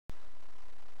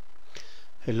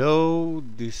Hello,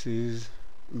 this is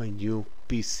my new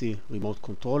PC remote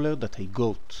controller that I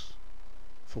got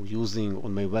for using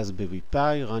on my Raspberry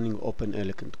Pi running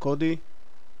openelec and kodi.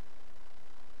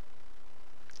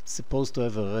 It's supposed to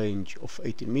have a range of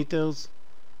 18 meters,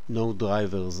 no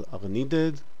drivers are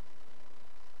needed.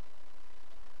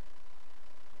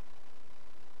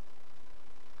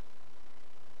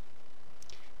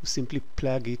 You simply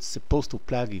plug it, supposed to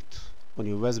plug it on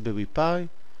your Raspberry Pi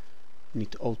and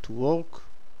it ought to work.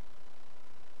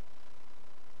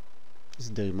 This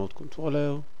is the remote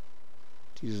controller.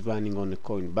 It is running on a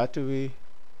coin battery.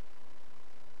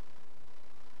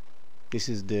 This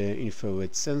is the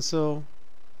infrared sensor.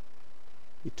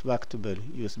 Retractable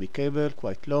USB cable,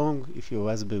 quite long, if your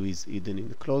Raspberry is hidden in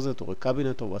a closet or a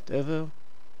cabinet or whatever.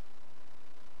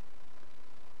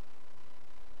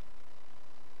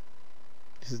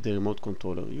 This is the remote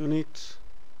controller unit.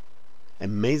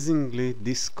 Amazingly,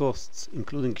 this costs,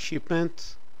 including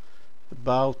shipment,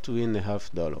 about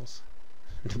 $3.50.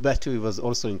 The battery was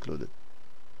also included.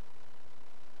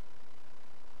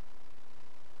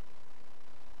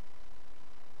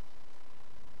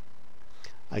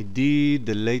 I did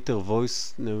the later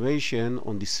voice narration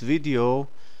on this video.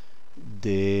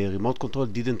 The remote control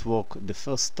didn't work the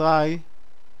first try.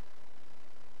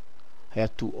 I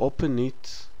had to open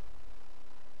it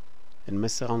and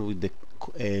mess around with the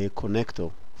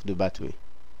connector of the battery.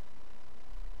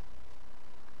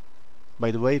 By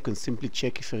the way, you can simply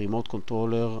check if a remote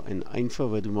controller, an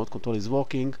infrared remote control, is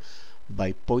working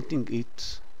by pointing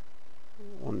it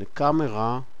on the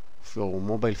camera of your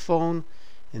mobile phone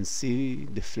and see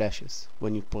the flashes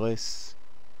when you press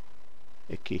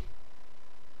a key.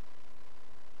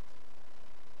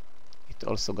 It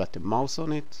also got a mouse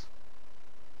on it,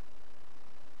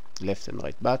 left and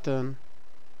right button.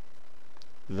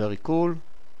 Very cool.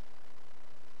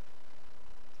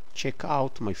 Check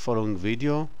out my following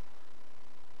video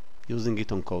using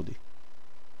it on kodi.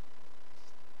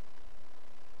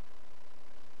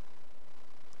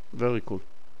 Very cool.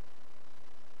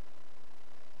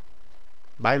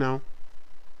 Bye now.